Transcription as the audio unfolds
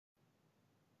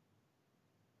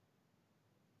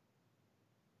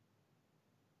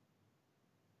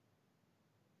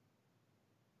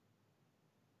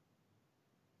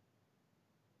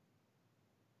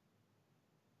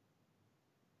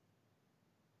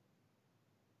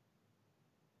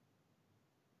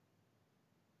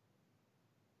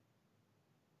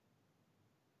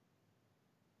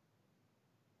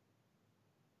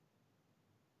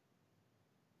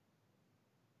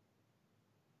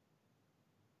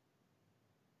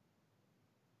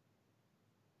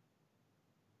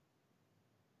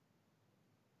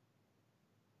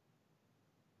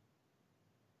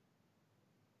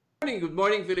Good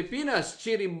morning Pilipinas,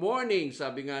 cheery morning.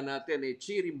 Sabi nga natin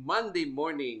cheery Monday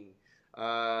morning.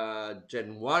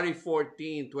 January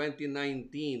 14,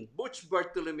 2019. Butch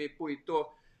Bartolome po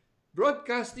ito.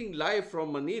 Broadcasting live from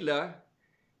Manila.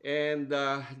 And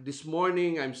this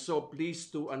morning, I'm so pleased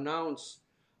to announce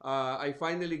I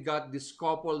finally got this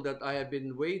couple that I have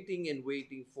been waiting and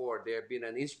waiting for. They have been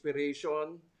an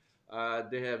inspiration.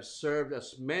 They have served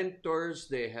as mentors.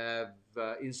 They have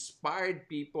inspired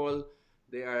people.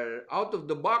 They are out of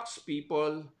the box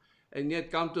people. And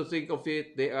yet, come to think of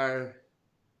it, they are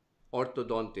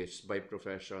orthodontists by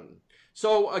profession.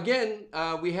 So again,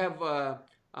 we have a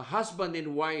husband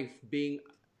and wife being,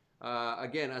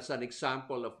 again, as an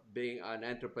example of being an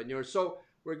entrepreneur. So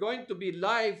we're going to be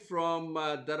live from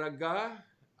Daraga,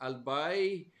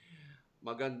 Albay.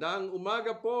 Magandang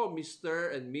umaga po,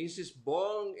 Mr. and Mrs.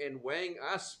 Bong and Weng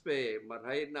Aspe.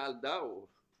 Marhay na aldaw.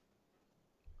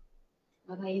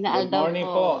 Maray na Good aldaw morning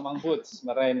po, Mang Boots.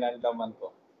 Maray na aldaw man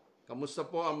po. Kamusta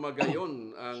po ang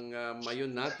magayon, ang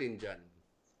mayon natin dyan?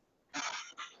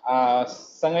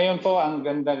 Sa ngayon po, ang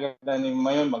ganda-ganda ni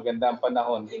Mayon, maganda ang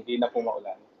panahon, hindi na po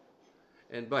maulan.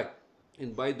 And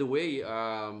by the way,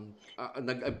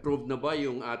 nag-approve na ba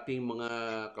yung ating mga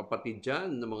kapatid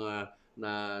dyan na mga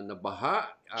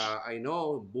nabaha? I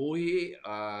know, Buhi,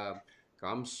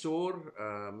 Kamsur,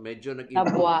 medyo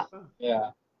Tabwa.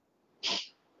 Yeah.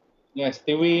 Yes,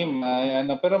 Tiwi,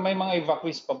 pero may mga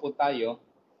evacuees pa po tayo.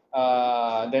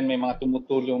 Then may mga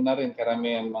tumutulong na rin,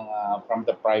 karamihan mga from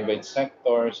the private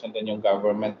sectors, and then yung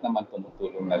government naman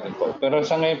tumutulong na rin po. Pero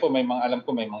sa ngayon po, alam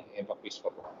ko may mga evacuees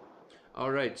pa po.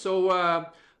 Alright, so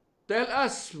tell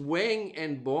us, Weng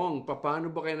and Bong,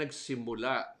 paano ba kayo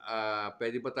nagsimula?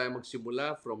 Pwede ba tayo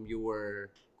magsimula from you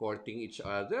were courting each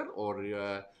other or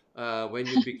when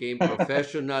you became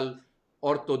professional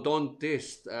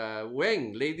orthodontist?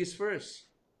 Weng, ladies first.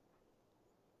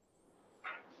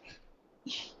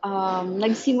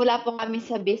 Nagsimula po kami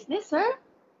sa business, sir.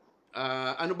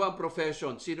 Ano ba ang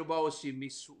profession? Sino ba o si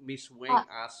Miss Weng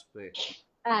Aspe?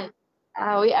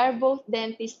 We are both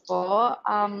dentists po.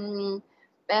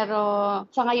 Pero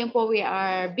sa ngayon po, we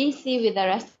are busy with the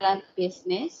restaurant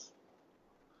business.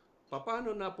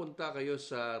 Paano napunta kayo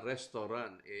sa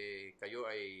restaurant? Kayo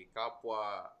ay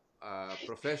kapwa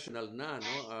professional na,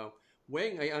 no?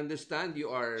 Weng, I understand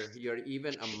you're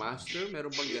even a master.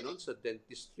 Meron bang ganon sa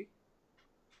dentistry?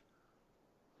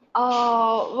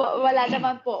 Wala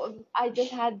naman po. I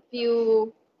just had few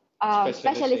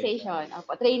specialization,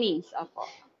 trainings.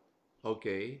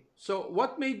 Okay. So,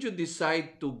 what made you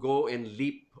decide to go and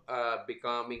leap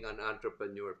becoming an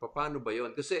entrepreneur? Paano ba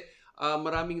yon? Kasi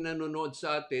maraming nanonood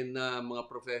sa atin na mga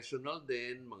professional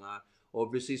din, mga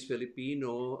overseas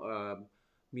Filipino,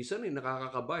 minsan ay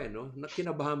nakakakaba, no?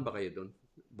 Kinabahan ba kayo doon,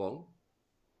 Bong?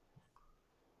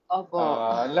 Opo.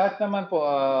 Lahat naman po,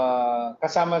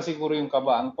 kasama siguro yung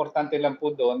kaba. Ang importante lang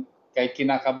po doon, kahit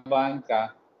kinakabahan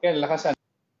ka, kaya lakasan.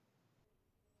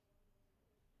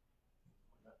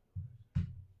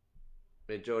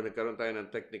 Medyo nagkaroon tayo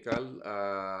ng technical,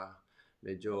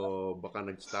 medyo baka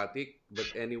nag-static.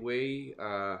 But anyway,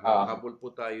 habol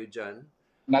po tayo dyan.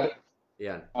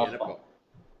 Yan na po.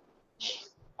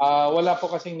 Wala po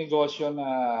kasing negosyo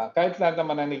na, kahit lahat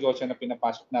naman ng negosyo na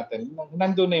pinapasok natin,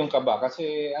 nandun na yung kaba.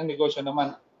 Kasi ang negosyo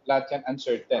naman, lahat yan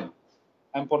uncertain.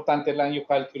 Ang importante lang you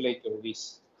calculate your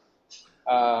risk.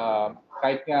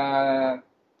 Kahit nga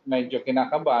medyo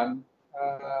kinakabahan,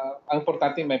 ang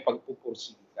importante may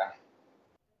pagpupursige ka.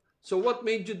 So what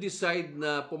made you decide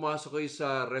na pumasok kayo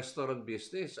sa restaurant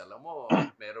business? Alam mo,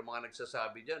 meron mga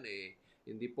nagsasabi dyan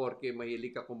hindi porke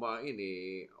mahilig ka kumain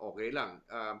okay lang.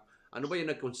 Ano ba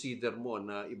yung nag-consider mo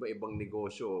na iba-ibang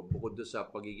negosyo bukod doon sa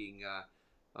pagiging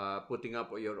putting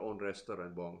up your own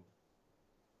restaurant, Bong?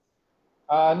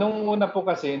 Nung una po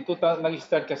kasi,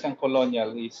 nag-start kasi ang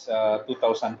Colonial is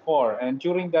 2004. And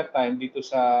during that time, dito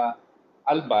sa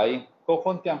Albay,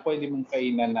 kukunti ang pwede mong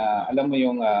kainan na, alam mo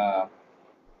yung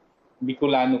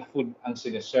Bicolano food ang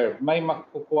sineserve. May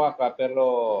makukuha ka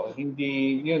pero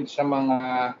hindi yun sa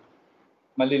mga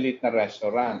malilit na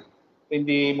restaurant.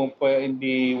 Hindi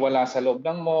wala sa loob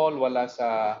ng mall, wala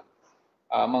sa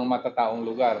mga matataong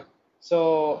lugar.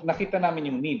 So nakita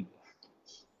namin yung need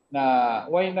na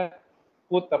why not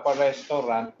put up a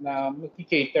restaurant na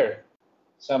mag-cater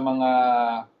sa mga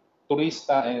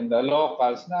turista and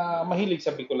locals na mahilig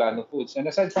sa Bicolano foods. And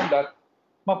aside from that,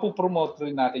 mapupromote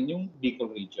rin natin yung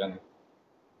Bicol region.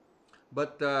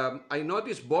 But I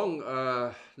noticed, Bong,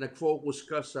 nag-focus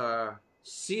ka sa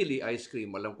sili ice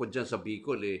cream. Alam ko dyan sa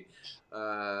Bicol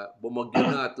bumagyo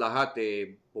na at lahat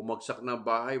bumagsak na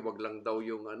bahay, wag lang daw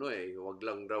yung wag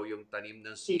lang daw yung tanim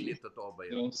ng sili. Totoo ba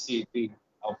yun? Yung sili.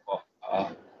 Opo.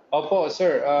 Opo,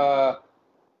 sir.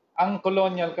 Ang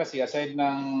Colonial kasi, aside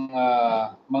ng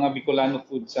mga Bicolano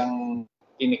foods ang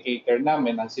kinikater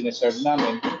namin, ang sineserve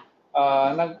namin,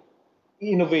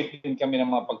 nag-innovate din kami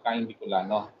ng mga pagkain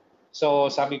Bicolano.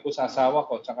 So sabi ko sa asawa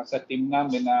ko, tsaka sa team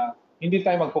namin na hindi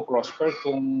tayo magpo-prosper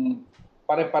kung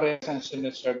pare-parehas ang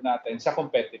sineserve natin sa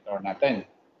competitor natin.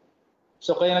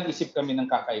 So kaya nag-isip kami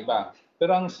ng kakaiba.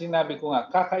 Pero ang sinabi ko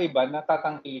nga, kakaiba na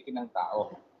tatangkilikin ng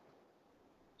tao.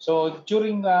 So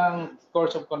during the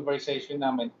course of conversation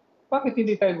namin, bakit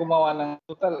hindi tayo gumawa ng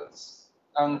total,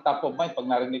 ang top of mind pag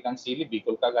narinig ang sili,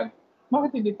 Bicol Kagan,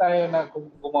 bakit hindi tayo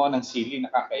gumawa ng sili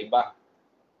na kakaiba,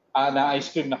 na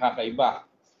ice cream na kakaiba?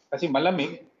 Kasi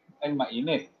malamig ay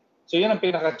mainit. So yan ang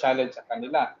pinaka-challenge sa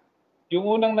kanila. Yung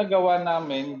unang nagawa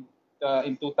namin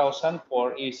in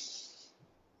 2004 is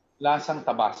lasang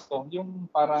Tabasco, yung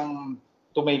parang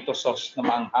tomato sauce na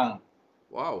maanghang.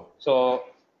 Wow. So,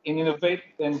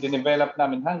 in-innovate and dinevelop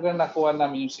namin hanggang nakuha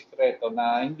namin yung sikreto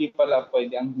na hindi pala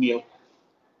pwede ang milk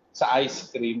sa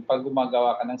ice cream pag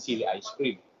gumagawa ka ng sili ice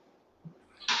cream.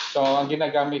 So, ang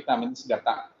ginagamit namin is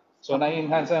gata. So,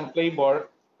 na-enhance ang flavor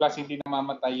plus hindi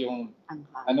namamatay yung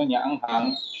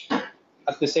anghang.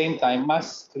 At the same time,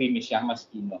 mas creamy siya, mas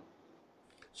kino.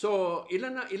 So,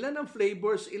 ilan ang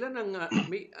flavors, ilan ang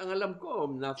ang alam ko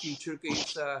na feature kayo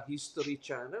sa History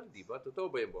Channel, di ba? Totoo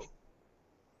ba 'yan, Bob?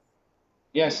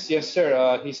 Yes, sir.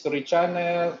 History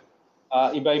Channel,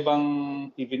 iba-ibang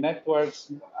TV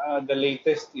networks. The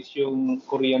latest is yung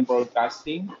Korean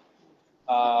Broadcasting.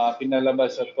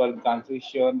 Pinalabas sa 12 countries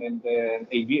yun, and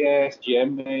then ABS,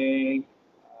 GMA,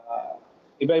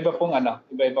 iba-iba pong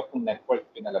network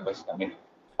pinalabas kami.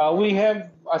 We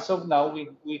have, as of now,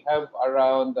 we have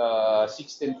around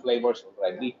 16 flavors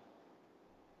already.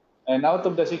 And out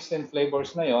of the 16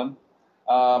 flavors na yon,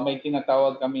 may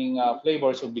tinatawag kaming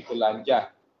flavors of Bicolandia.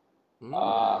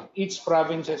 Each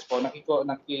provinces po,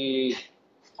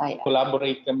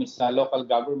 collaborate kami sa local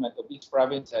government of each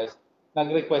provinces,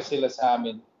 nag-request sila sa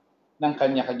amin ng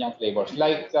kanya-kanyang flavors.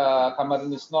 Like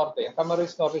Camarines Norte. Ang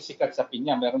Camarines Norte sikat sa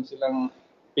pinya. Meron silang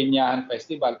Pinyahan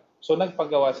Festival. So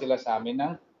nagpagawa sila sa amin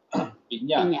ng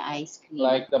pinya. Pinya ice cream.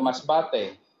 Like the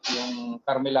Masbate, yung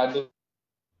Carmelado.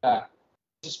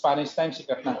 Spanish time,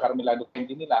 sikat ng Carmelado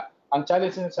candy nila. Ang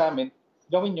challenge nila sa amin,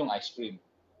 gawin yung ice cream.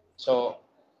 So,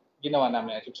 ginawa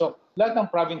namin ice cream. So, lahat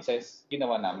ng provinces,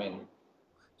 ginawa namin.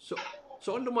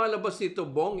 So ang lumalabas nito,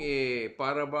 Bong,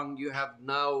 para bang you have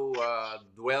now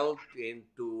dwelt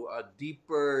into a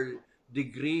deeper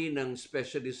degree ng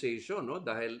specialization, no?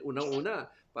 Dahil unang-una,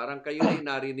 parang kayo ay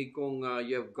narinig kong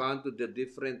you have gone to the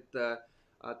different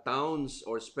towns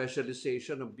or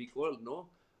specialization of Bicol,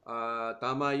 no?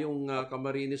 Tama yung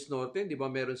Camarines Norte, di ba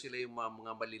meron sila yung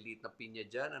mga maliliit na pinya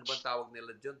dyan? Ano ba tawag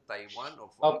nila dyan? Taiwan? O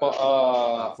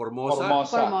Formosa?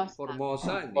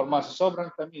 Formosa. Sobrang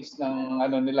tamis ng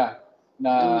nila,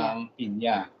 ng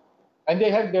pinya. And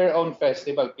they have their own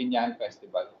festival, Pinyahan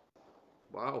Festival.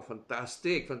 Wow,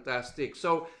 fantastic.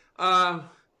 So, ano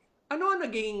ang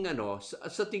naging,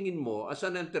 sa tingin mo, as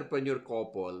an entrepreneur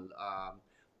couple,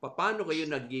 paano kayo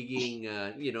nagiging,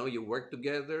 you work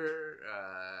together?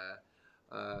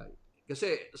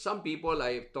 Kasi some people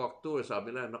I've talked to,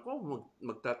 sabi nila, nako,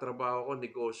 magtatrabaho ako,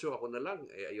 negosyo, ako na lang,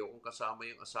 ayokong kasama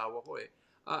yung asawa ko eh.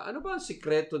 Ano ba ang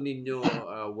sikreto ninyo,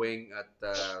 Weng at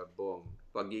Bong?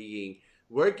 Pagiging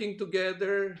working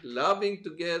together, loving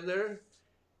together,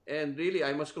 and really,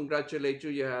 I must congratulate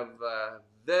you. You have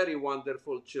very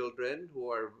wonderful children who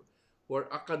are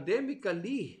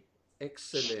academically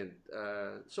excellent.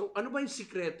 So, ano ba yung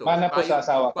sikreto? Mana po sa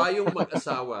asawa ko. Payong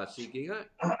mag-asawa. Sige nga.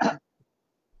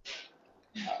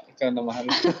 Ikaw na mahal.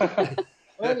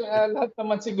 Well, lahat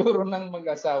naman siguro ng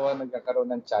mag-asawa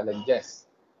nagkakaroon ng challenges.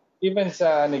 Even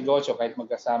sa negosyo, kahit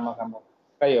magkasama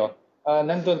kayo,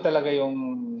 nandun talaga yung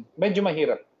medyo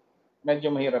mahirap.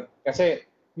 Kasi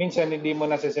minsan hindi mo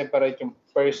nasa-separate yung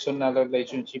personal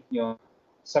relationship nyo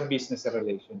sa business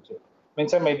relationship.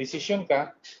 Minsan may decision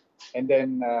ka, and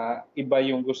then iba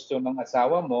yung gusto ng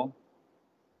asawa mo.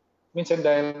 Minsan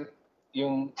dahil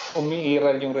yung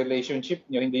umiiral yung relationship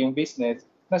nyo, hindi yung business,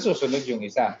 nasusunod yung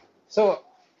isa. So,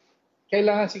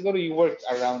 kailangan siguro you work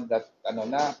around that,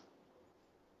 na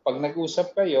pag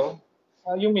nag-usap kayo,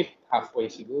 you meet halfway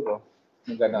siguro.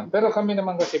 Ganun. Pero kami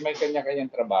naman kasi may kanya-kanyang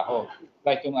trabaho.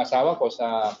 Like yung asawa ko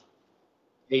sa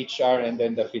HR and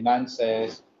then the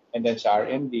finances and then sa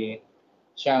R&D,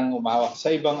 siyang umawak. Sa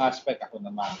ibang aspect ako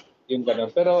naman. Yung ganun.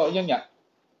 Pero yun nga,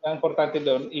 ang importante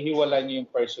doon, ihiwalay niyo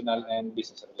yung personal and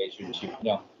business relationship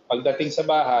niyo. Pagdating sa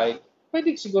bahay,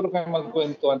 pwede siguro kayo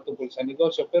magkwentuhan tungkol sa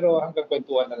negosyo, pero hanggang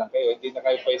kwentuhan na lang kayo. Hindi na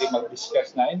kayo pwede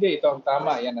mag-discuss na, hindi, ito ang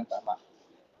tama, yan ang tama.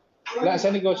 Sa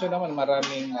negosyo naman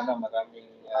maraming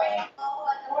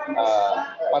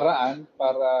paraan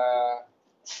para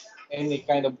any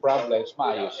kind of problems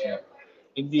maayos niyo.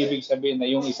 Hindi ibig sabihin na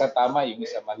yung isa tama, yung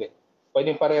isa mali.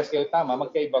 Pwedeng parehas kayo tama,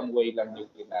 magkaibang way lang yung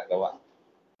ginagawa.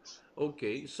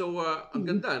 Okay. So, ang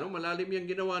ganda, no? Malalim yung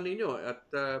ginawa ninyo. At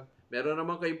meron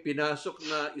naman kayong pinasok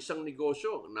na isang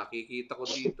negosyo. Nakikita ko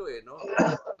dito, no?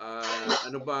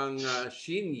 Ano bang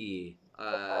Shinyi?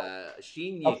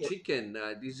 Shinyi Okay. Chicken.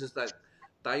 This is like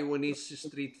Taiwanese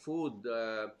street food.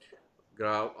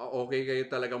 Okay kayo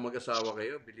talagang mag-asawa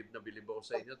kayo. Bilib na bilib ako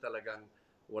sa inyo. Talagang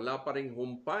wala pa ring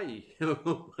humpay.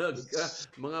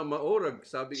 Mga maorag,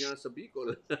 sabi nga sa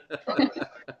Bicol.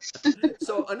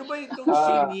 So, ano ba itong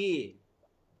Shinyi?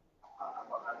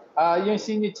 Yung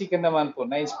Shinyi Chicken naman po,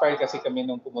 na-inspire kasi kami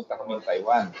nung pumunta kami ng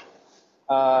Taiwan.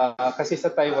 Kasi sa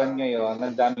Taiwan ngayon,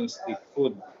 ang daming street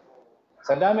food.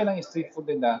 Sa dami ng street food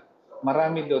din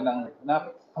marami doon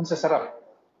ang sasarap.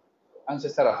 Ang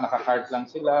sasarap, nakakart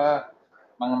lang sila,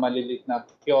 mga malilit na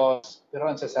kiosk, pero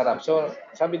ang sasarap. So,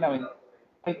 sabi namin,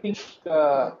 I think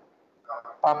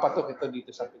papatok ito dito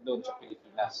doon sa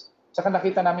Pilipinas. Saka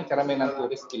nakita namin karamihan ng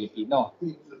tourist Pilipino.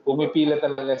 Pumipila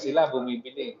talaga sila,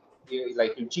 bumibili.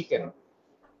 Like yung chicken.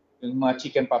 Yung mga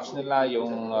chicken pops nila,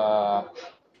 yung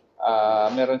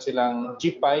meron silang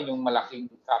jipay, yung malaking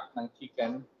cup ng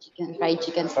chicken. Fried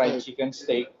chicken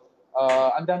steak.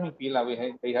 Ang daming pila.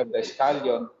 They have the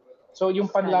scallion. So yung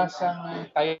panlasang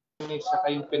Taiwanese sa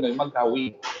yung Pinoy,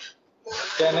 magkawin.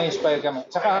 Kaya na-inspire kami.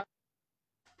 Saka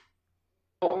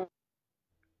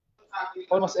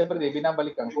almost every day,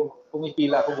 binabalikan ko,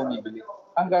 pumipila ako, bumibili.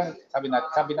 Hanggang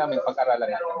sabi namin, pag-aralan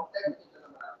natin.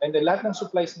 And then lahat ng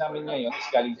supplies namin ngayon is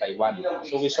galing Taiwan.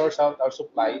 So we source out our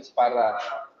supplies para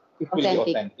it will be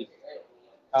authentic.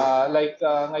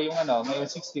 Ngayong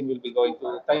 16 we'll be going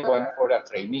to Taiwan for a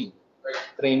training.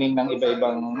 Training ng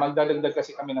iba-ibang, magdadagdag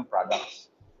kasi kami ng products.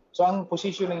 So ang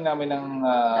positioning namin ng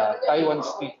Taiwan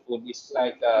street food is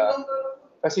like,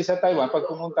 kasi sa Taiwan, pag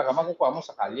pumunta ka, makukuha mo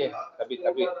sa kalye,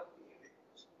 tabi-tabi.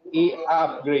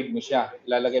 I-upgrade mo siya,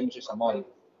 ilalagay mo siya sa mall.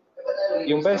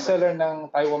 Yung bestseller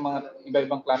ng Taiwan, mga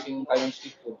iba-ibang klaseng Taiwan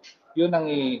street food, yun ang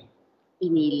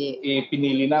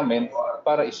pinili namin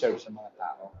para i-serve sa mga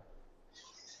tao.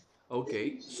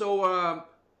 Okay. So,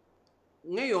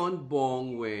 ngayon,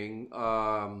 Bong Weng,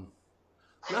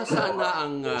 nasaan na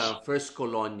ang First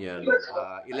Colonial?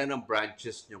 Ilan ang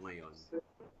branches nyo ngayon?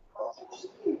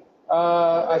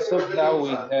 As of now,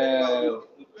 we have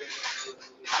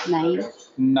 9.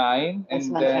 And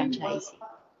then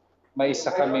may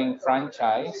isa kaming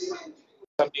franchise.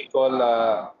 Sa Bicol,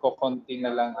 kukunti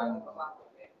na lang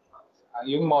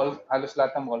yung mall, halos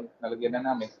lahat ng mall, nalagyan na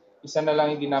namin. Isa na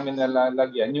lang hindi namin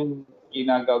nalalagyan, yung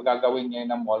gagawin niya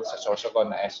ng mall sa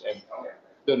Sorsogon na SM.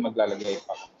 Doon maglalagay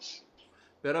pa.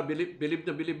 Pero bilib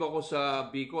na bilib ako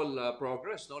sa Bicol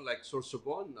progress, no? Like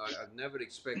Sorsogon, I've never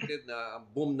expected na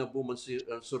boom ang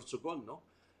Sorsogon, no?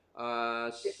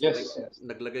 Yes.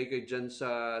 Naglagay kayo dyan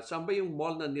saan ba yung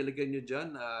mall na nilagay nyo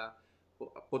dyan?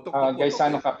 Putok.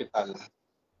 Gaisano Capital.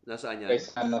 Nasaan yan?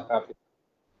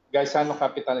 Gaisano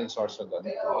Capital in Sorsogon.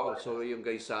 Wow, so yung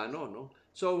Gaisano, no?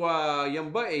 So,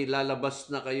 yan ba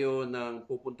lalabas na kayo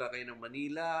pupunta kayo ng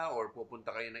Manila or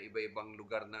pupunta kayo ng iba-ibang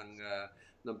lugar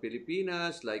ng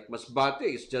Pilipinas? Like Masbate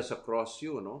is just across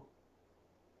you, no?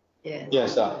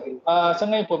 Yes. Sa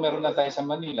ngayon po, meron na tayo sa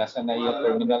Manila, sa NAIA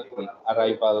Terminal 3,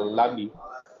 arrival lobby.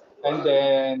 And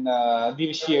then,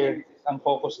 this year, ang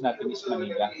focus natin is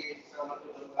Manila.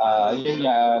 Yun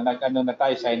na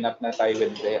tayo, sign up na tayo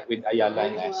with Ayala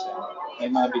and SM. May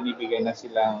mga binibigay na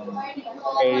silang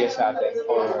area sa atin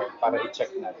para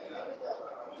i-check natin.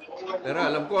 Pero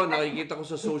alam ko, nakikita ko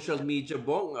sa social media,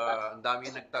 Bong, ang dami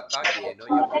nagtatag, no?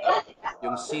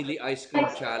 Yung Silly Ice Cream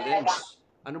Challenge.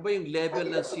 Ano ba yung level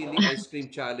ng Silly Ice Cream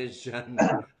Challenge dyan?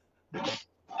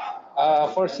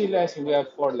 For Silly Ice Cream, we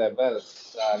have 4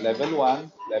 levels. Level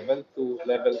 1, Level 2,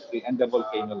 Level 3, and the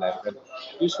volcano level.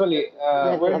 Usually,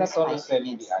 we're not only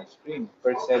selling the ice cream,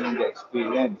 we're selling the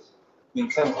experience.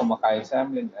 Minsan, kumakain sa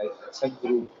amin sa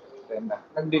group,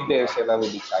 nagdi-dare sila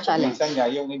with each other. Minsan nga,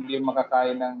 yung hindi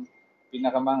makakain ng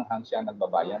pinakamanghang, siya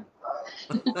nagbabayan.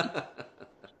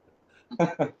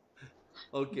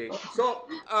 Okay. So,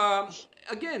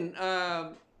 again,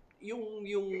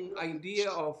 yung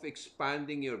idea of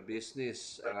expanding your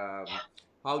business,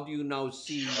 how do you now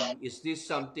see, is this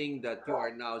something that you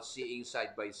are now seeing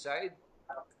side by side?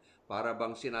 Para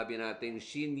bang sinabi natin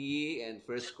Shinyi and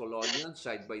First Colonial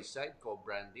side by side,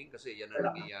 co-branding? Kasi yan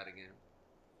ang nangyayari ngayon.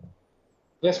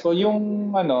 Yes po,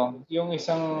 yung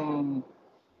isang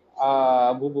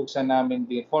bubuksan namin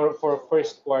din for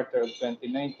first quarter of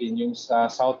 2019, yung sa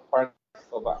South Park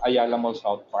Ayala Mall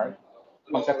South Park.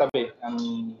 Magkatabi ang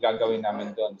gagawin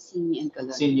namin doon.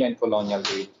 Senior and Colonial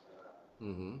Day.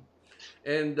 Mhm.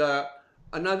 And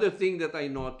another thing that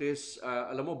I noticed,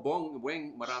 alam mo,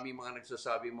 Weng, marami mga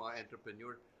nagsasabi, mga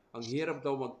entrepreneur, ang hirap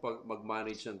daw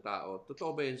mag-manage ng tao.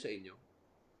 Totoo ba yan sa inyo?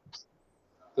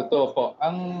 Totoo po.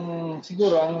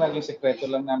 Siguro ang naging sekreto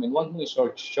lang namin, huwag mo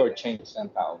short change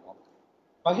ng tao mo.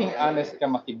 Maging honest ka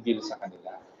makidil sa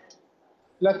kanila.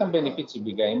 Lahat ng benefits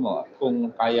ibigay mo.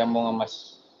 Kung kaya mo nga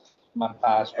mas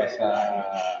mataas pa sa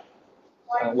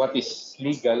what is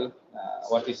legal,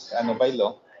 what is by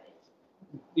law,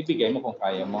 ibigay mo kung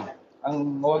kaya mo.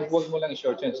 Wag mo lang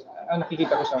i-short change. Ang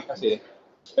nakikita ko sa kasi,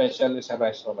 especially sa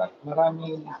restaurant,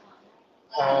 maraming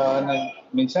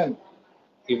minsan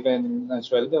even ang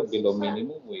sweldo below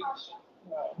minimum wage.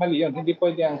 Mali yun. Hindi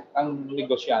pwede ang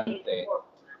negosyante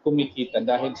kumikita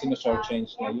dahil sinusort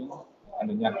change niya yung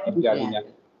empleyado niya.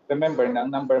 Remember na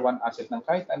ang number one asset ng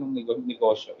kahit anong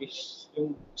negosyo is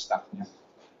yung staff niya.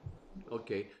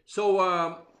 Okay. So,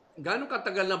 gaano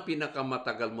katagal ang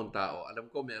pinakamatagal mong tao? Alam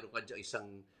ko meron ka dyan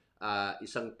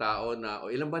isang tao na,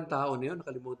 ilan ba tao na yun?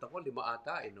 Nakalimutan ko, 5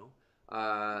 ata no?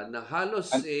 Na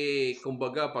halos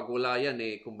kumbaga pag wala yan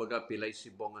kumbaga pilay si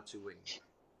Bong at si Weng.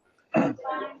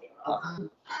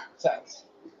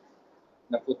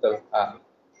 Naputol.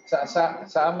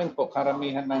 Sa amin po,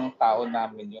 karamihan ng tao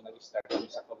namin yung nag-start kami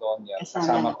sa Colonia,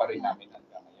 kasama pa rin namin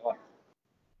hanggang ngayon.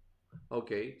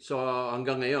 Okay. So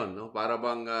hanggang ngayon, no? Para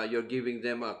bang you're giving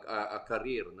them a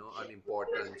career, no? An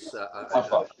importance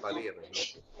career. No?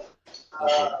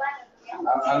 Okay.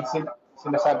 Ang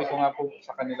sinasabi ko nga po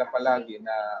sa kanila palagi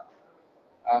na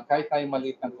kahit tayo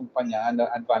maliit ng kumpanya, ang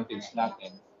advantage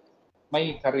natin,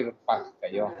 may career path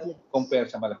kayo compare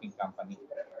sa malaking company.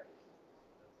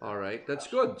 All right, that's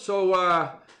good. So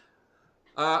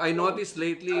I noticed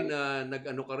lately na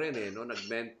nag-ano ka rin no,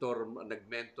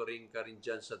 nagmentoring ka rin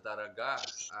diyan sa Daraga.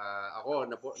 Ako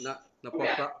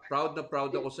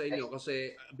proud ako sa inyo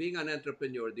kasi being an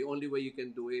entrepreneur, the only way you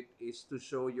can do it is to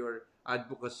show your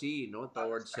advocacy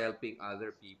towards helping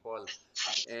other people.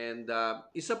 And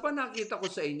isa pa nakita ko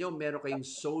sa inyo, meron kayong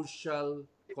social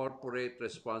corporate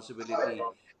responsibility.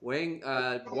 Weng,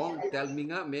 Bong, tell me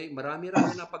nga, marami raw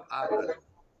kayo napag-aral.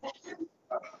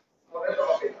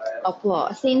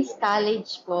 Opo, since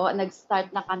college po,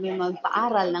 nag-start na kami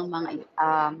magpaaral ng mga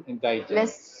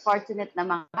less fortunate na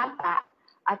mga bata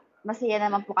at masaya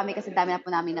naman po kami kasi dami na po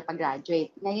namin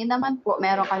napag-graduate. Ngayon naman po,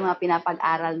 meron kami mga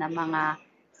pinapag-aral na mga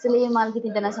sila yung mga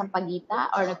nagtitinda ng sampagita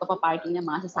or nagpapaparking ng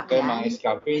mga sasakyan. Okay, mga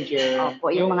scavenger.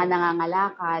 Opo, yung mga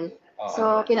nangangalakal.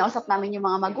 So, kinausap namin yung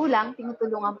mga magulang,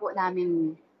 tinutulungan po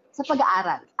namin sa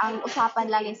pag-aaral. Ang usapan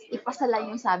lang is ipasa lang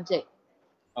yung subject.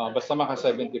 Basta maka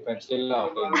 75 sila,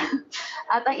 okay.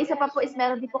 At ang isa pa po is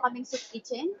meron din po kaming soup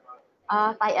kitchen.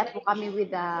 Tie-up po kami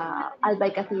with the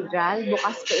Albay Cathedral.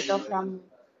 Bukas po ito from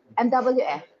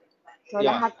MWF. So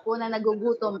lahat po na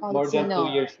nagugutom kahit more than sino.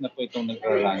 2 years na po itong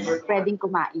nag-run. Pwedeng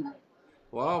kumain.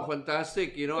 Wow,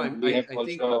 fantastic. You know, I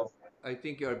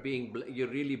think you're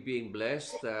really being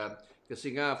blessed.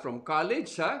 Kasi nga from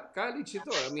college, college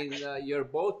ito. I mean, you're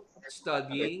both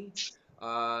studying.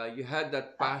 You had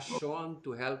that passion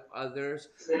to help others.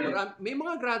 May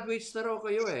mga graduates na raw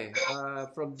kayo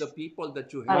from the people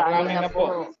that you help. Marami na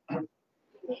po.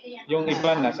 Yung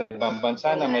iba nasa ibang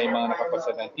bansa na may mga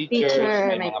nakapasa ng teachers,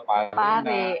 may mga pare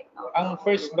na. Ang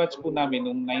first batch po namin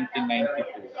noong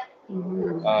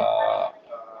 1992, 10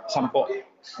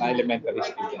 na elementary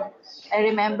students. I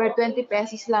remember 20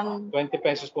 pesos lang. 20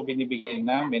 pesos po binibigay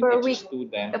namin per each week.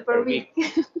 student per week.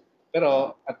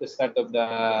 Pero at the start of the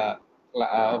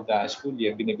school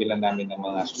year, binibilan namin ng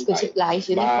mga school supplies,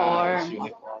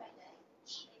 uniform.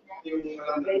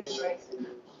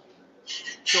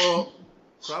 So,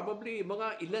 probably mga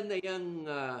ilan na yung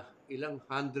ilang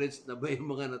hundreds na ba yung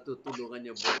mga natutulungan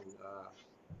niyo po?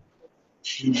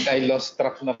 I lost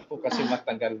track na po kasi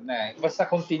matagal na. Basta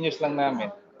continuous lang namin.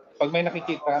 Pag may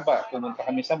nakikita pumunta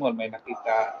kami sa mall, may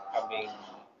nakita kaming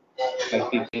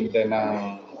nagtitinda ng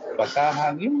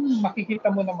basahan, yung makikita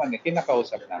mo naman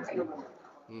kinakausap namin.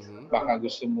 Baka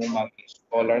gusto mo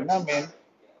mag-scholar namin,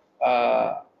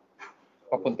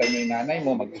 papunta niyo yung nanay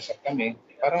mo, mag-usap kami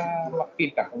para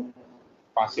makita kung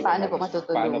possible paano po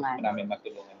matutulungan. Paano po namin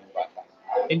matulungan yung bata.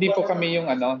 Hindi po kami yung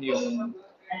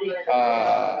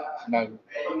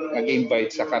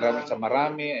nag-invite sa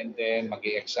marami and then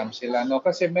mag-i-exam sila. No?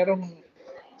 Kasi merong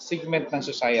segment ng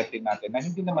society natin na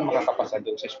hindi naman makakapasa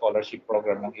doon sa scholarship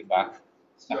program ng iba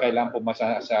na kailangan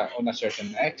pumasa on a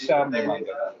certain exam, yung mga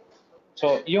ganun.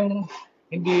 So, yung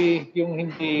hindi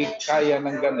kaya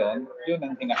ng ganon, yun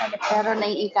ang hinahanap. Pero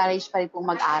nai-encourage pa rin pong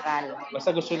mag-aral.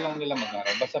 Basta gusto lang nila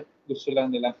mag-aral, basta gusto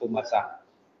lang nila pumasa.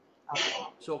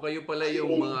 So kayo pala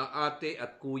yung mga ate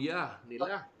at kuya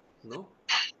nila, no?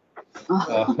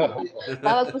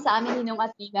 Tawag po sa amin ninong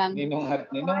at ninang.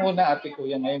 Ninong una ate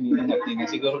kuya, ngayon ninong at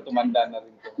ninang. Siguro tumanda na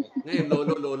rin po. Ngayon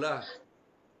lolo, lola.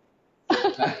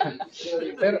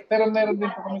 pero meron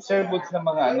din po kami sir boots ng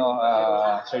mga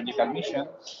surgical mission.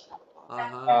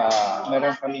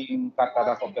 Meron kaming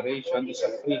cataract operation. It's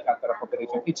a free cataract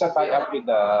operation. It's a tie-up with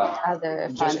the other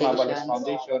Just Mavalas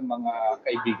Foundation, mga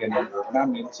kaibigan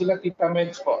namin. Sila Tita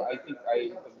Mels po. I think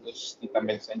I introduced Tita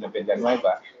Mels sa inyo,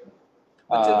 Villanueva.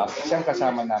 Siyang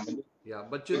kasama namin. Yeah,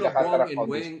 but you know, Bong and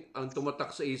Weng, ang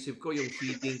tumatak sa isip ko yung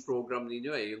feeding program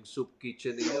ninyo yung soup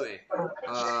kitchen ninyo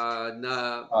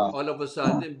all of a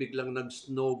sudden biglang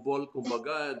nag-snowball,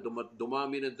 kumbaga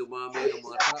dumami ng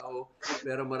mga tao,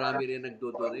 pero marami rin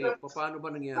nagdo-donate. Paano ba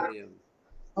nangyari yan?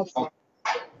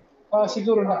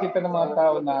 Siguro nakita ng mga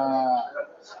tao na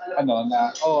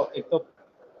ito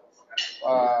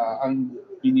ang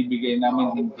binibigay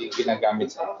namin hindi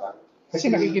ginagamit sa iba. Kasi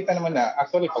nakikita naman na,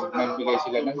 actually, pag nagbigay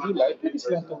sila ng gulay, pwede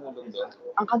silang tumulong doon.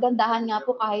 Ang kagandahan nga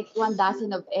po, kahit 1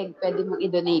 dozen of egg, pwede mong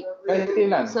i-donate. Kahit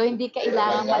ilan. So, hindi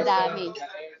kailangan madami.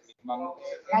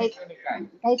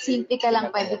 Kahit simple ka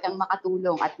lang, pwede kang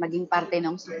makatulong at maging parte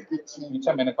ng soup kitchen.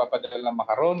 Minsan may nagpapadala ng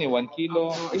macaroni, 1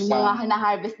 kilo. Yung mga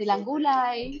na-harvest nilang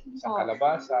gulay. Isang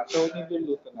kalabasa. So,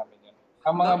 niluluto namin yun.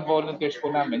 Ang mga volunteers po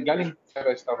namin, galing sa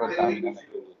restaurant namin na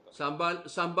nagluluto.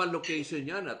 Saan ba location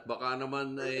yan? At baka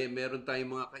naman meron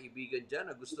tayong mga kaibigan dyan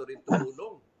na gusto rin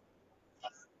tumulong.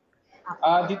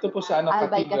 Dito po sa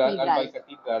Albay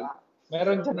Cathedral,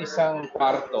 meron dyan isang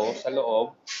kwarto sa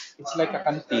loob. It's like a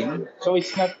canteen. So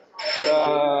it's not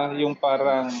yung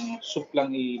parang soup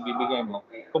lang ibibigay mo.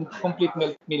 Complete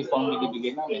meal po ang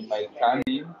ibibigay namin. May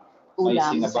kanin, may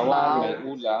sinabawan, may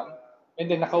ulam. And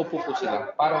then nakaupo po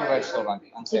sila, parang restaurant.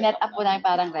 Sinet up po namin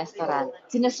parang restaurant.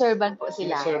 Sineservan po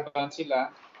sila. Sineservan sila.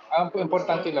 Ang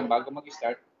importante lang bago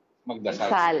mag-start,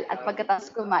 magdasal. At pagkatapos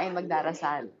kumain,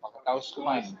 magdarasal. Pagkatapos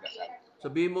kumain, magdasal.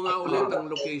 Sabihin mo nga ulit ang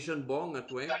location, Bong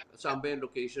at Weng. Saan ba yung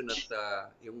location at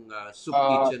yung soup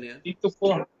kitchen yan? Dito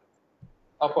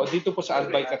po sa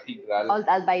Albay Cathedral. Old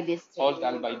Albay District. Old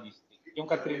Albay District. Yung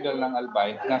Cathedral ng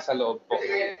Albay, nasa loob po.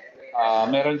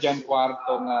 Meron dyan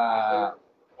kwarto na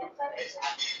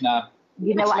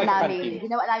ginawa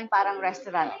namin parang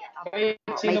restaurant. May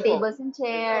tables and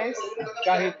chairs,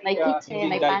 may kitchen,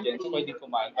 may pantry. Pwede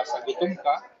kumain. Basta gutom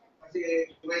ka,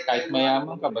 kahit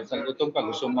mayaman ka, basta gutom ka,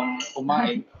 gusto mong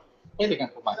kumain, pwede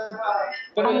kang kumain.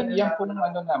 Pero yan pong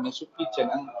namin, soup kitchen,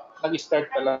 ang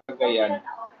nag-start talaga yan,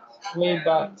 way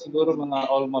back, siguro mga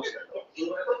almost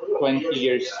 20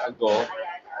 years ago,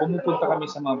 pumupunta kami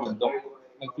sa mga bundok.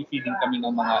 Nag-feeding kami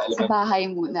ng mga elephant. Sa bahay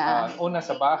muna. Una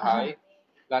sa bahay,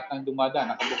 lahat ng dumada,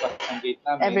 nakabukas ang gate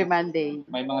namin. Every Monday.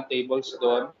 May mga tables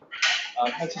doon.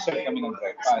 Nagsiserve kami ng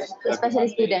breakfast. Especially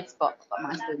students po,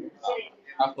 mga students.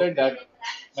 After that,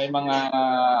 may mga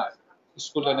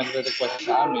school na nagre-request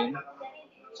sa amin,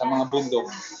 sa mga bundok,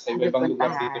 sa iba-ibang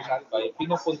lugar dito sa Albay,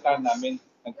 pinupunta namin,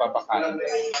 nagpapakain.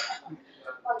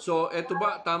 So, eto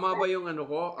ba, tama ba yung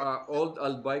Old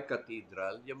Albay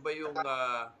Cathedral? Yan ba yung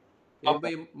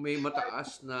may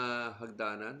mataas na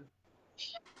hagdanan?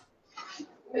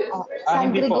 San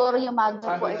Gregorio Magno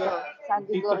po ito. San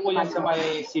Gregorio Magno. Dito po yan sa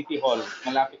may City Hall.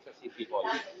 Malapit sa City Hall.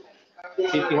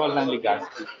 City Hall ng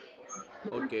Legazpi.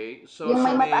 Okay. So, yung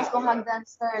may mataas pong hagdan,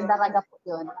 sir, Daraga po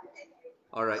yun.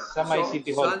 Alright. Sa may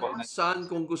City Hall po. Saan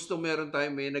kung gusto meron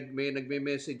tayo, may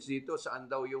nagme-message dito, saan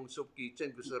daw yung soup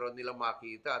kitchen, gusto rin nila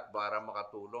makita at para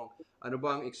makatulong. Ano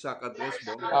ba ang exact address,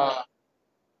 Bong?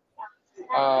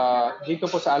 Dito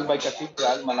po sa Albay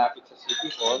Cathedral, malapit sa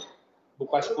City Hall.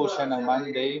 Bukas po siya ng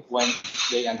Monday,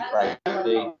 Wednesday, and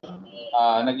Friday.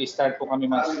 Nag-start po kami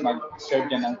mag-serve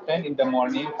dyan ng 10 in the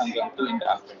morning hanggang 2 in the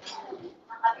afternoon.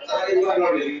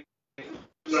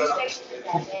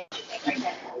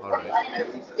 Alright.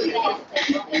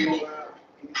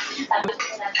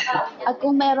 At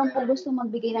kung meron po gusto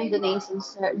magbigay ng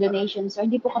donation, sir,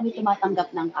 hindi po kami tumatanggap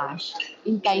ng cash.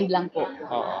 In kind lang po.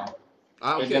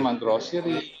 Okay. Pwede man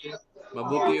grocery.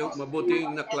 Mabuti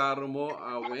yung naklaro mo,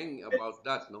 Weng, about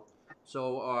that, no?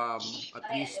 So, at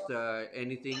least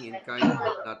anything in kind,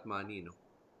 not money, no?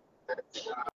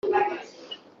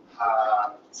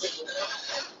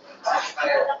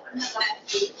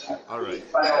 Alright.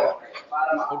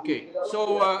 Okay.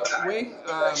 So, Weng,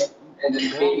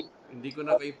 hindi ko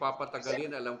na kayo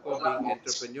papatagalin. Alam ko, being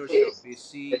entrepreneurs, you're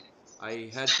busy.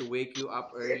 I had to wake you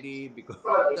up early because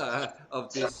of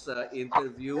this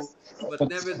interview. But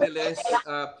nevertheless,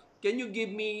 can you give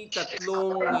me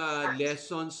tatlong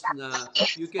lessons na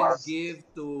you can give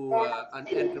to an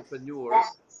entrepreneur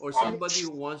or somebody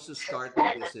who wants to start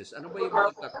a business? Ano ba yung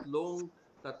mga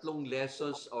tatlong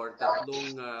lessons or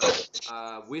tatlong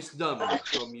wisdom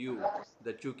from you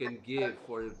that you can give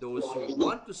for those who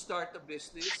want to start a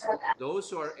business,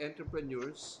 those who are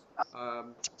entrepreneurs?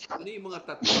 Ano yung mga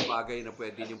tatlong bagay na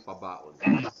pwede niyong pabaon?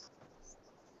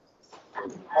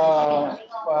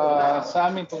 Sa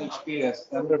amin pong experience,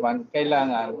 number one,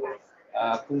 kailangan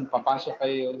kung papasok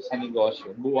kayo sa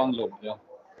negosyo, buwang loob nyo.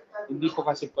 Hindi po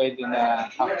kasi pwede na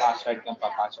haphazard kang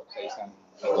papasok sa isang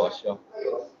negosyo.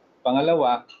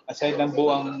 Pangalawa, aside ng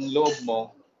buwang loob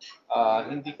mo,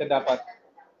 hindi ka dapat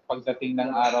pagdating ng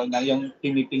araw na yung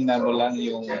tinitingnan mo lang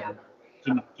yung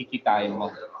kikitain mo.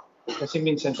 Kasi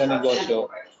minsan sa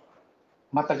negosyo,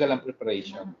 matagal ang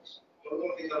preparation.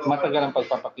 Matagal ang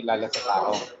pagpapakilala sa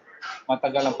tao.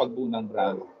 Matagal ang pagbuo ng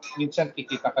brand. Minsan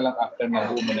kikita ka lang after na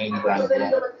buo mo na yung brand mo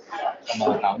sa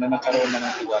mga tao na nagkaroon na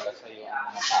ng tiwala sa iyo ang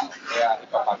mga tao. Kaya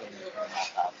ipapagod mo sa mga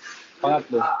tao.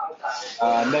 Pangatlo,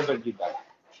 never give up.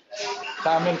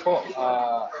 Sa amin po,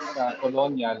 sa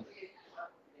Colonial,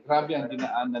 grabe ang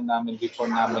dinaanan namin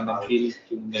before namin na-build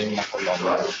yung name na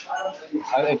Colonial.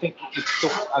 I think it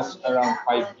took us around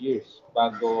 5 years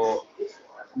bago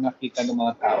nakita ng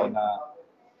mga tao na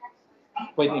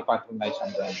pwede i-patronize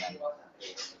ang brand namin.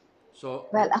 So,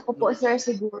 Well, ako po sir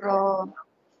siguro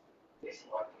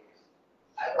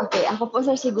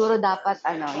dapat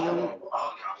yung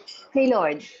kay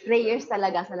Lord, prayers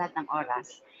talaga sa lahat ng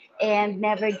oras. And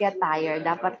never get tired.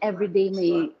 Dapat everyday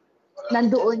may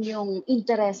nandoon yung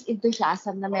interest,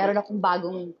 enthusiasm na meron akong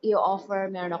bagong i-offer,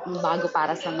 meron akong bago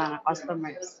para sa mga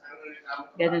customers.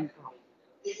 Ganun po.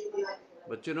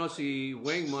 but si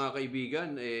Weng, mga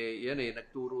kaibigan, yan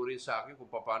nagturo rin sa akin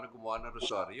kung paano gumawa ng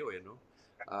rosaryo, no?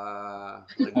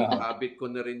 Naging habit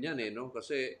ko na rin yan, no?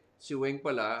 Kasi si Weng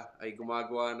pala ay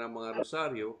gumagawa ng mga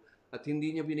rosaryo at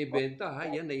hindi niya binibenta,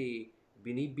 yan ay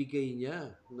binibigay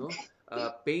niya, no?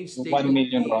 Painstaking 1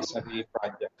 million rosary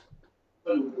project.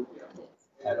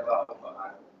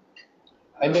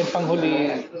 And then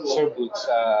panghuli, Sir Boots,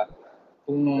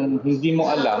 kung hindi mo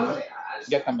alam,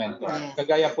 get a mentor.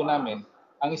 Kagaya po namin,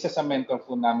 ang isa sa mentor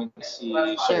po namin si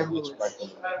Sir Boots Barton.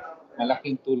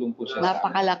 Malaking tulong po siya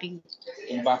Napakalaking. sa amin.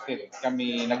 Kung bakit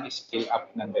kami nag-scale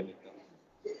up ng ganito.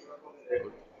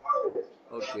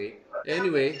 Okay.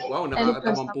 Anyway, wow,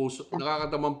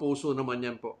 nakakatamang puso naman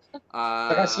yan po.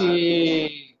 Saka si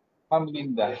Ma'am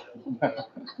Linda.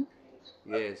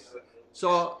 Yes.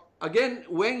 So, again,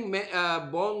 Weng,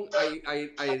 Bong,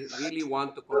 I really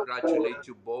want to congratulate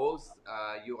you both.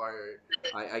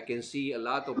 I can see a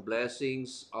lot of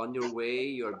blessings on your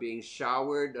way. You're being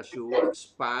showered as you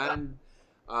expand.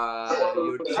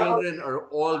 Your children are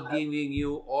all giving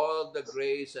you all the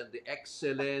grace and the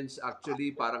excellence.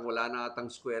 Actually, parang wala na atang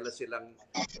eskwela silang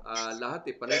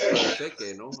lahat panay perfect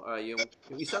no? Yung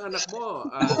isang anak mo,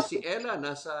 si Ella,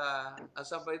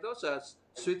 asan ba ito? Sa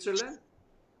Switzerland?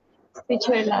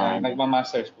 Switzerland.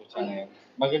 Nagma-masters po siya ngayon.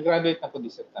 Mag-graduate na po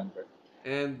this September.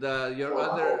 And your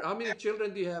other, how many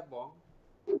children do you have, Bong?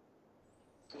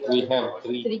 We have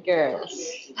 3. 3 girls.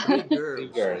 3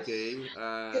 girls. 3 girls. Okay.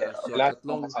 So, Lahat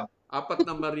 4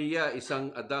 na Maria,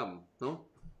 isang Adam, no?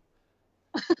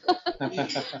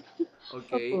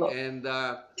 Okay. And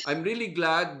I'm really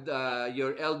glad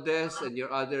your eldest and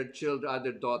your other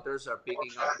daughters are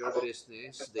picking up your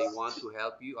business. They want to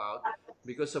help you out.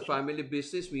 Because sa family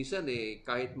business, minsan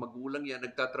kahit magulang yan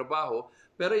nagtatrabaho,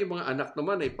 pero yung mga anak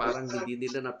naman parang hindi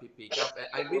nila napipick up.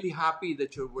 I'm really happy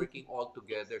that you're working all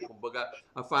together. Kumbaga,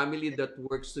 a family that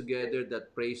works together,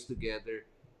 that prays together,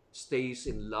 stays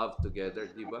in love together,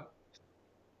 di ba?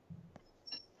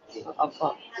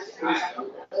 Opo.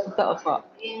 Totoo po.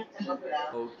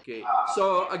 Okay.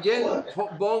 So again,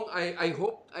 Bong, I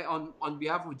hope on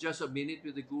behalf of Just a Minute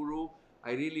with the Guru,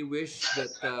 I really wish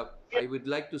that I would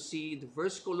like to see the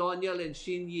first Colonial and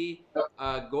Shinyi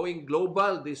going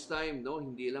global this time, no?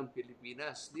 Hindi lang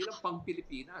Pilipinas. Hindi lang pang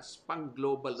Pilipinas, pang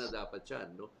global na dapat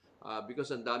yan, no? Because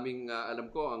ang daming,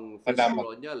 alam ko, ang first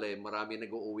Colonial, marami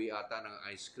nag-uuwi ata ng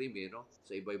ice cream, no?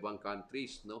 Sa iba-ibang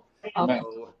countries, no? So,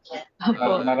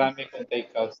 marami kong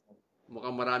take-outs.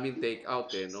 Mukhang maraming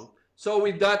take-out, no? So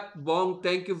with that, Bong,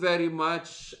 thank you very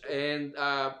much. And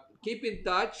keep in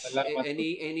touch.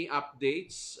 Any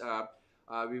updates?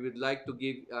 We would like to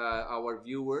give our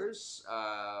viewers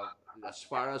as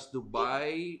far as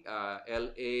Dubai,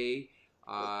 LA,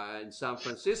 and San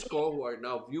Francisco who are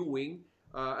now viewing.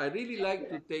 I really like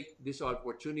to take this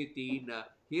opportunity na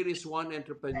here is one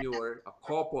entrepreneur, a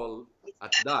couple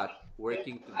at that,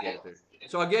 working together.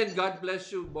 So again, God bless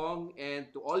you, Bong,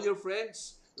 and to all your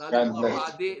friends, lalo God mga bless.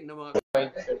 padi na mga...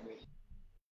 Right, sir.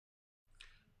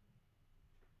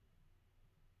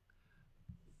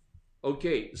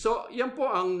 Okay, so yan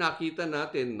po ang nakita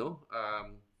natin, no?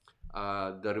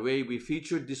 The way we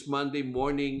featured this Monday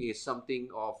morning is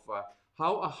something of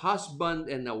how a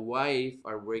husband and a wife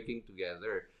are working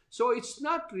together. So it's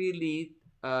not really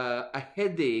a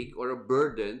headache or a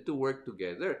burden to work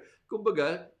together.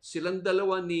 Kumbaga, silang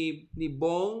dalawa ni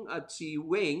Bong at si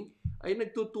Weng ay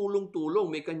nagtutulong-tulong.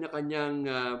 May kanya-kanyang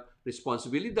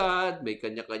responsibilidad, may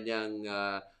kanya-kanyang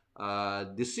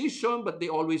decision, but they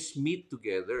always meet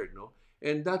together, no?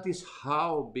 And that is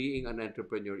how being an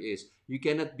entrepreneur is. You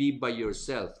cannot be by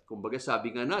yourself. Kumbaga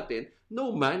sabi nga natin,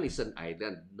 no man is an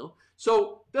island, no?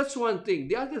 So that's one thing.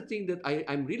 The other thing that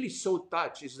I'm really so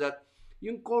touched is that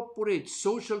yung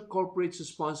social corporate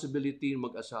responsibility ng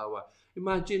mag-asawa.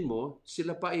 Imagine mo,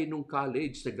 sila pa ay nung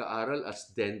college nag-aaral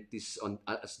as dentists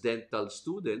as dental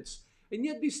students, and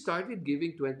yet they started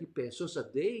giving 20 pesos a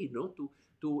day, no, to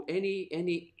any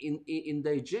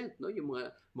indigent, no, yung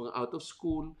mga out of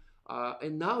school.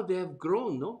 And now they have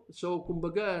grown, no? So,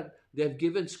 kumbaga, they have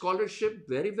given scholarship,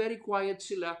 very, very quiet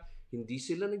sila. Hindi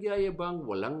sila nagyayabang,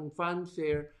 walang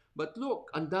fanfare. But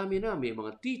look, ang dami na. May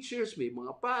mga teachers, may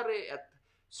mga pare, at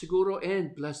siguro,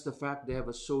 and plus the fact they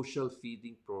have a social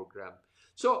feeding program.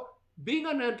 So, being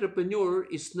an entrepreneur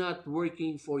is not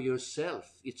working for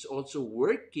yourself. It's also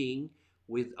working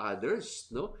with others,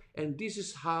 no? And this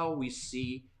is how we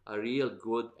see a real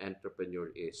good entrepreneur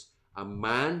is. A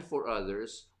man for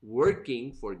others,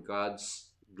 working for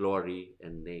God's glory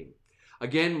and name.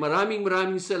 Again,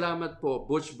 maraming salamat po.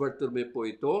 Butch Bartolome po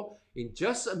ito. In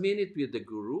Just a Minute with the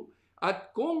Guru.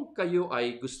 At kung kayo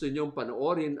ay gusto nyong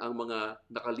panoorin ang mga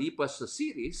nakalipas na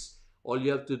series, all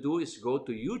you have to do is go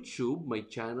to YouTube. My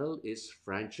channel is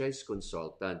Franchise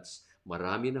Consultants.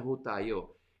 Marami na ho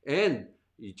tayo. And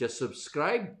you just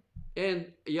subscribe. And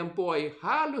yan po ay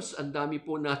halos ang dami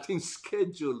po nating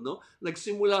schedule, no?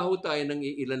 Nagsimula ho tayo ng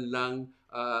ilan lang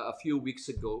a few weeks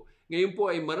ago. Ngayon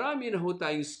po ay marami na ho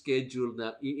tayong schedule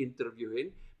na i-interviewin.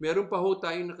 Meron pa ho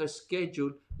tayong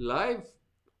nakaschedule live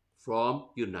from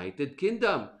United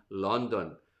Kingdom,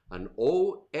 London. An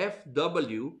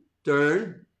OFW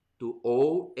turned to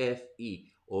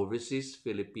OFE, Overseas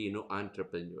Filipino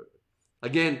Entrepreneur.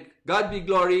 Again, God be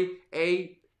glory,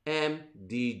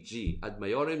 AMDG. Ad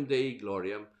Maiorem Dei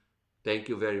Gloriam. Thank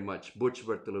you very much. Butch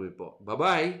Bartolome po.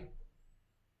 Bye-bye.